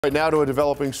Right now to a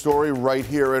developing story right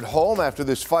here at home. After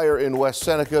this fire in West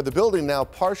Seneca, the building now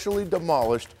partially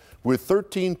demolished with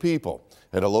 13 people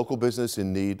and a local business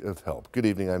in need of help. Good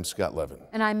evening, I'm Scott Levin.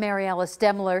 And I'm Mary Alice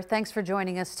Demler. Thanks for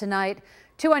joining us tonight.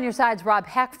 2 on Your Side's Rob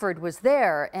Hackford was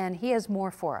there, and he has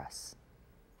more for us.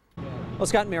 Well,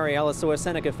 Scott and Mary Alice, the West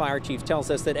Seneca fire chief tells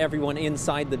us that everyone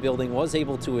inside the building was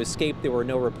able to escape. There were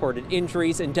no reported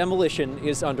injuries, and demolition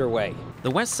is underway. The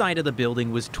west side of the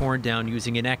building was torn down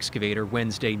using an excavator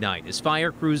Wednesday night as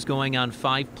fire crews going on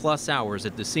 5+ hours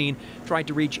at the scene tried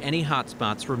to reach any hot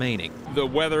spots remaining. The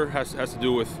weather has to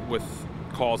do with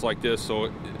calls like this,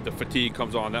 so the fatigue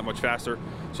comes on that much faster.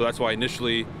 So that's why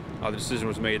initially the decision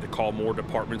was made to call more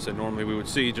departments than normally we would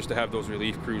see, just to have those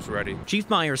relief crews ready. Chief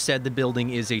Myers said the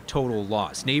building is a total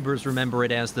loss. Neighbors remember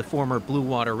it as the former Blue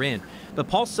Water Inn. But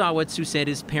Paul Sawitz, who said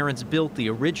his parents built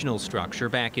the original structure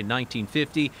back in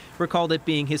 1950, recalled it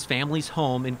being his family's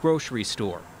home and grocery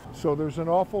store. So there's an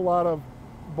awful lot of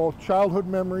both childhood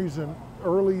memories and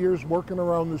early years working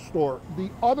around the store. The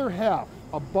other half,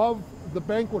 above the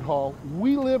banquet hall,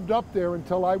 we lived up there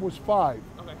until I was 5.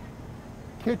 Okay.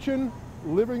 Kitchen,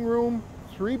 living room,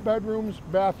 3 bedrooms,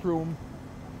 bathroom,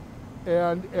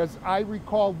 and as I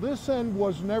recall, this end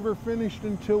was never finished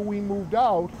until we moved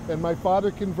out, and my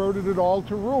father converted it all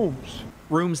to rooms.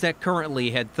 Rooms that currently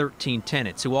had 13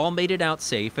 tenants who all made it out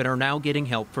safe and are now getting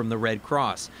help from the Red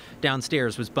Cross.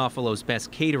 Downstairs was Buffalo's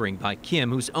Best Catering by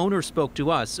Kim, whose owner spoke to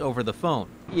us over the phone.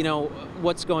 You know,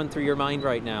 what's going through your mind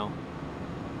right now?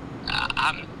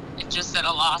 I'm just at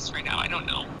a loss right now. I don't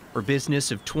know. Her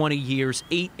business of 20 years,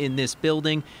 8 in this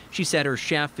building. She said her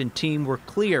chef and team were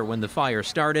clear when the fire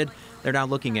started. They're now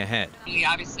looking ahead. We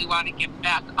obviously want to get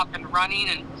back up and running,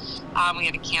 and we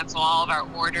had to cancel all of our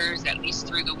orders at least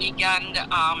through the weekend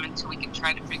until we can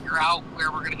try to figure out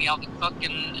where we're going to be able to cook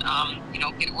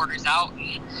and get orders out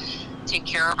and take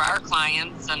care of our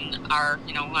clients and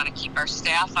want to keep our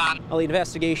staff on. Well, the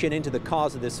investigation into the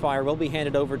cause of this fire will be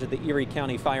handed over to the Erie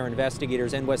County Fire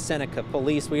Investigators and West Seneca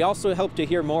Police. We also hope to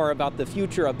hear more about the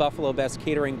future of Buffalo Best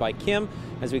Catering by Kim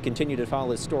as we continue to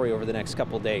follow this story over the next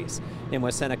couple days. In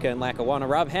West Seneca and Lackawanna,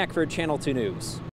 Rob Hackford, Channel 2 News.